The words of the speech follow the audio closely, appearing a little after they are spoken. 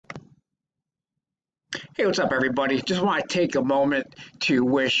Hey, what's up, everybody? Just want to take a moment to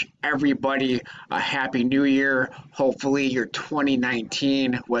wish everybody a happy new year. Hopefully, your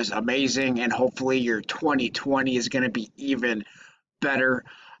 2019 was amazing, and hopefully, your 2020 is going to be even better.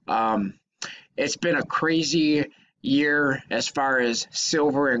 Um, it's been a crazy year as far as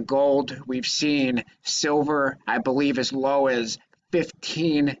silver and gold. We've seen silver, I believe, as low as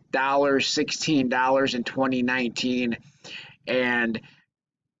 $15, $16 in 2019, and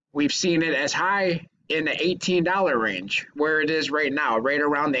we've seen it as high in the $18 range, where it is right now, right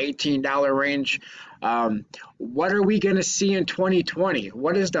around the $18 range. What are we going to see in 2020?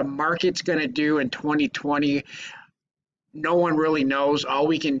 What is the market's going to do in 2020? No one really knows. All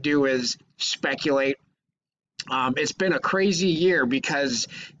we can do is speculate. It's been a crazy year because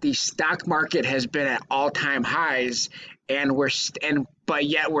the stock market has been at all-time highs, and but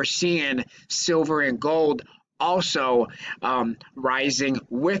yet we're seeing silver and gold also rising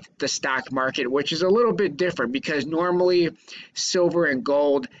with the stock market, which is a little bit different because normally silver and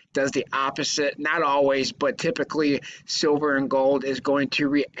gold does the opposite. Not always, but typically silver and gold is going to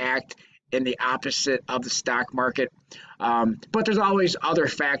react in the opposite of the stock market. But there's always other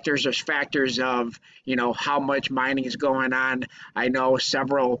factors. There's factors of, how much mining is going on. I know a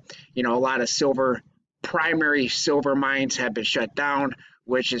lot of primary silver mines have been shut down,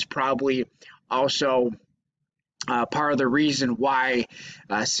 which is probably also part of the reason why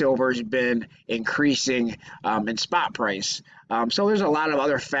silver's been increasing in spot price. So there's a lot of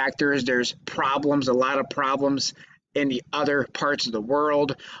other factors. There's a lot of problems in the other parts of the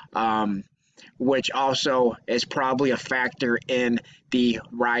world, which also is probably a factor in the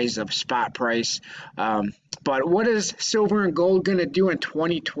rise of spot price. But what is silver and gold going to do in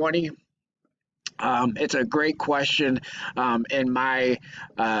 2020? It's a great question. In my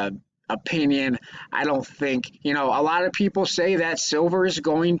opinion, I don't think, a lot of people say that silver is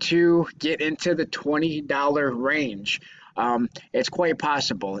going to get into the $20 range. It's quite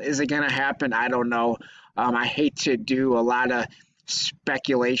possible. Is it going to happen? I don't know. I hate to do a lot of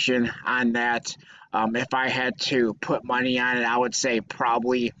speculation on that. If I had to put money on it, I would say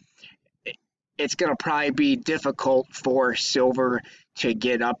probably it's going to probably be difficult for silver to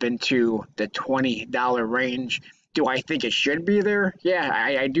get up into the $20 range. Do I think it should be there? Yeah,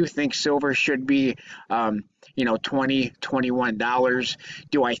 I do think silver should be, $20, $21.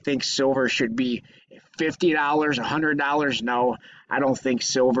 Do I think silver should be $50, $100? No, I don't think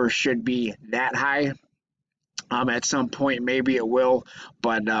silver should be that high. At some point, maybe it will,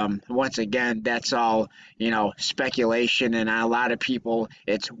 but once again, that's all, speculation, and a lot of people,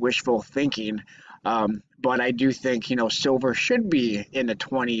 it's wishful thinking. But I do think, silver should be in the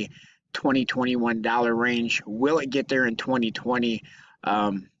 $21 range. Will it get there in 2020?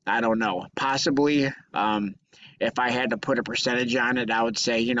 I don't know. Possibly. If I had to put a percentage on it, I would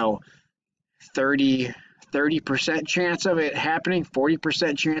say, 30% chance of it happening,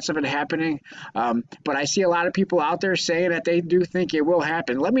 40% chance of it happening. But I see a lot of people out there saying that they do think it will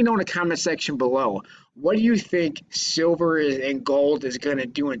happen. Let me know in the comment section below. What do you think silver and gold is going to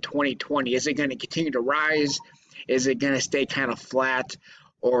do in 2020? Is it going to continue to rise? Is it going to stay kind of flat?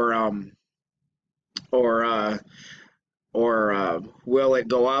 Or will it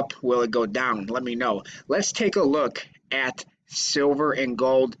go up? Will it go down? Let me know. Let's take a look at silver and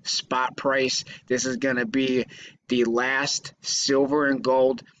gold spot price. This is going to be the last silver and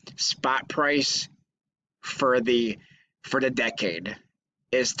gold spot price for the decade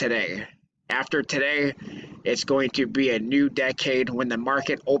is today. After today, it's going to be a new decade when the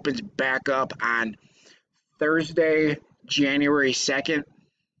market opens back up on Thursday, January 2nd.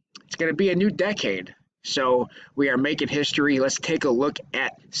 It's going to be a new decade. So we are making history. Let's take a look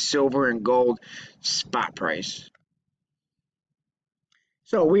at silver and gold spot price.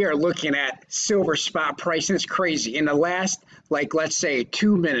 So we are looking at silver spot price, and it's crazy. In the last, let's say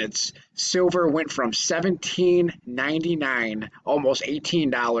 2 minutes, silver went from $17.99, almost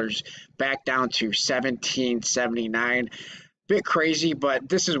 $18, back down to $17.79. Bit crazy, but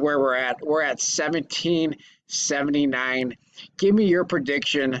this is where we're at. We're at $17.79. Give me your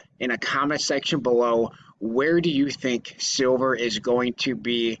prediction in a comment section below. Where do you think silver is going to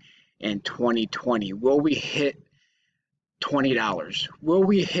be in 2020? Will we hit $20? Will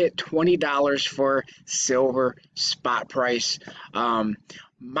we hit $20 for silver spot price?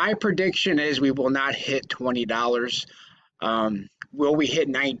 My prediction is we will not hit $20. Will we hit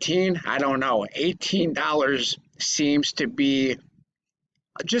 19? I don't know. $18 seems to be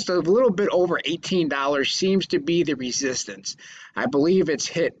just a little bit over $18 seems to be the resistance. I believe it's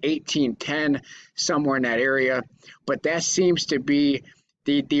hit 18.10 somewhere in that area, but that seems to be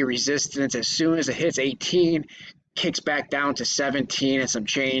the resistance. As soon as it hits 18, kicks back down to 17 and some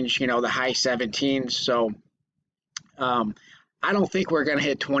change, the high 17s. So um, I don't think we're going to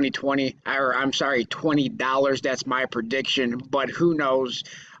hit 2020, or I'm sorry, $20. That's my prediction, but who knows?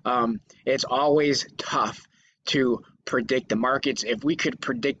 It's always tough to predict the markets. If we could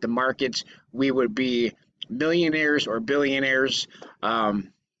predict the markets, we would be millionaires or billionaires.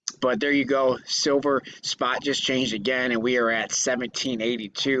 But there you go. Silver spot just changed again, and we are at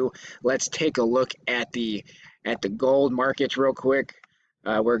 1782. Let's take a look at the gold markets real quick.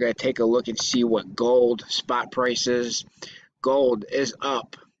 We're going to take a look and see what gold spot price is. Gold is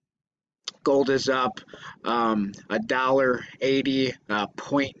up. Gold is up $1.80,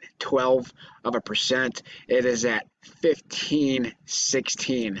 0.12%. It is at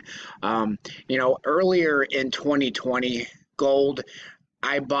 1516. Earlier in 2020, gold,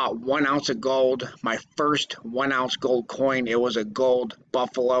 I bought 1 ounce of gold, my first 1 ounce gold coin. It was a gold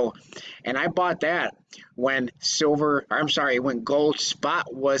buffalo. And I bought that when when gold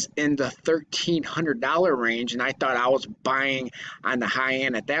spot was in the $1,300 range. And I thought I was buying on the high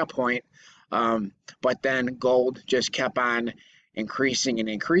end at that point. But then gold just kept on increasing and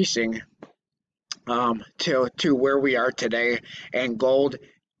increasing to where we are today. And gold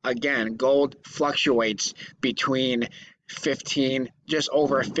fluctuates between just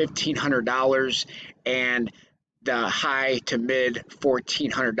over $1,500 and the high to mid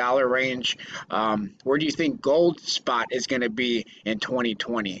 $1,400 range. Where do you think gold spot is going to be in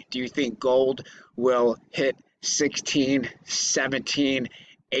 2020? Do you think gold will hit 16, 17,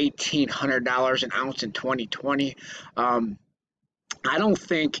 $1,800 an ounce in 2020? I don't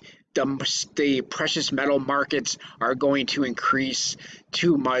think the precious metal markets are going to increase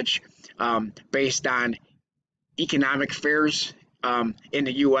too much based on economic fears in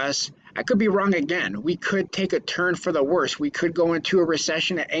the U.S. I could be wrong again. We could take a turn for the worse. We could go into a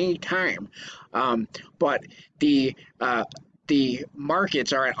recession at any time. But the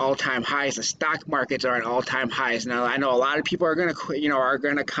markets are at all-time highs. The stock markets are at all-time highs. Now, I know a lot of people are going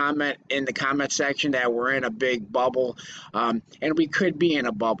to comment in the comment section that we're in a big bubble, and we could be in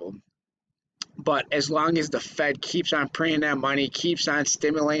a bubble. But as long as the Fed keeps on printing that money, keeps on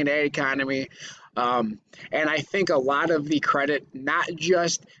stimulating that economy, and I think a lot of the credit, not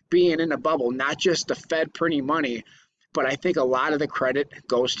just being in a bubble, not just the Fed printing money, but I think a lot of the credit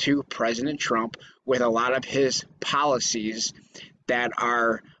goes to President Trump with a lot of his policies that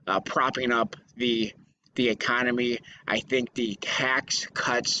are propping up the economy. I think the tax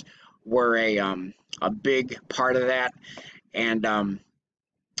cuts were a big part of that. And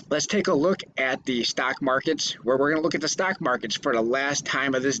let's take a look at the stock markets, where we're going to look at the stock markets for the last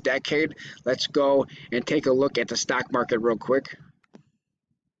time of this decade. Let's go and take a look at the stock market real quick.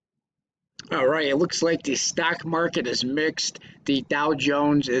 All right, it looks like the stock market is mixed. The Dow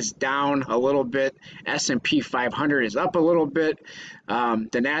Jones is down a little bit. S&P 500 is up a little bit. The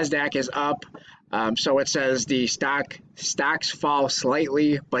NASDAQ is up. So it says the stocks fall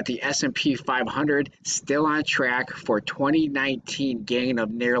slightly, but the S&P 500 still on track for 2019 gain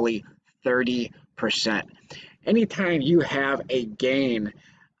of nearly 30%. Anytime you have a gain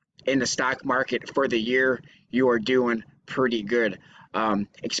in the stock market for the year, you are doing pretty good.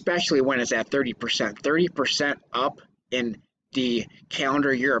 Especially when it's at 30%. 30% up in the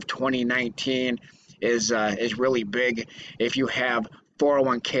calendar year of 2019 is really big. If you have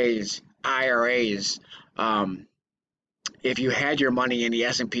 401ks, IRAs, if you had your money in the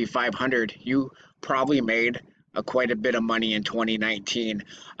S&P 500, you probably made quite a bit of money in 2019.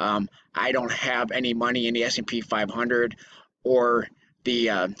 I don't have any money in the S&P 500 or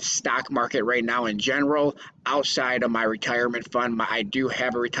the stock market right now in general, outside of my retirement fund. I do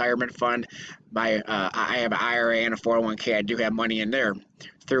have a retirement fund. I have an IRA and a 401k. I do have money in there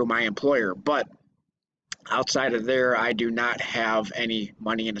through my employer, but outside of there, I do not have any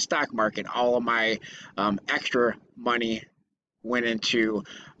money in the stock market. All of my extra money went into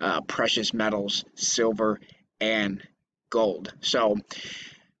precious metals, silver, and gold. So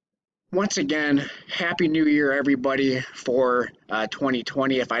once again, Happy New Year, everybody, for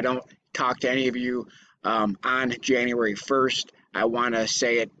 2020. If I don't talk to any of you on January 1st, I want to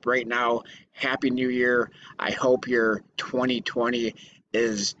say it right now. Happy New Year. I hope your 2020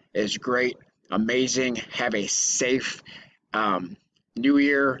 is great, amazing. Have a safe New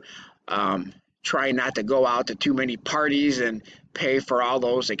Year. Try not to go out to too many parties and pay for all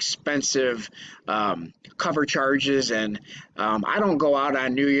those expensive cover charges. And I don't go out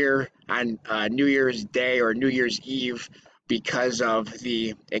on New Year's Day or New Year's Eve because of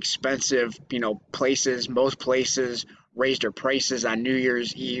the expensive places. Most places raise their prices on New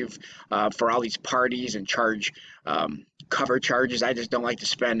Year's Eve for all these parties and charge cover charges. I just don't like to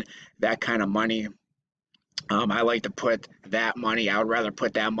spend that kind of money. I like to put that money, I would rather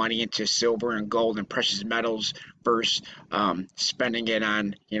put that money into silver and gold and precious metals versus spending it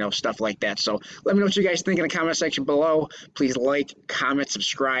on, stuff like that. So let me know what you guys think in the comment section below. Please like, comment,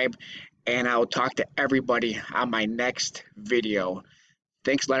 subscribe, and I'll talk to everybody on my next video.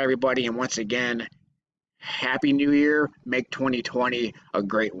 Thanks a lot, everybody. And once again, Happy New Year. Make 2020 a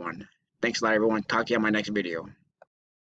great one. Thanks a lot, everyone. Talk to you on my next video.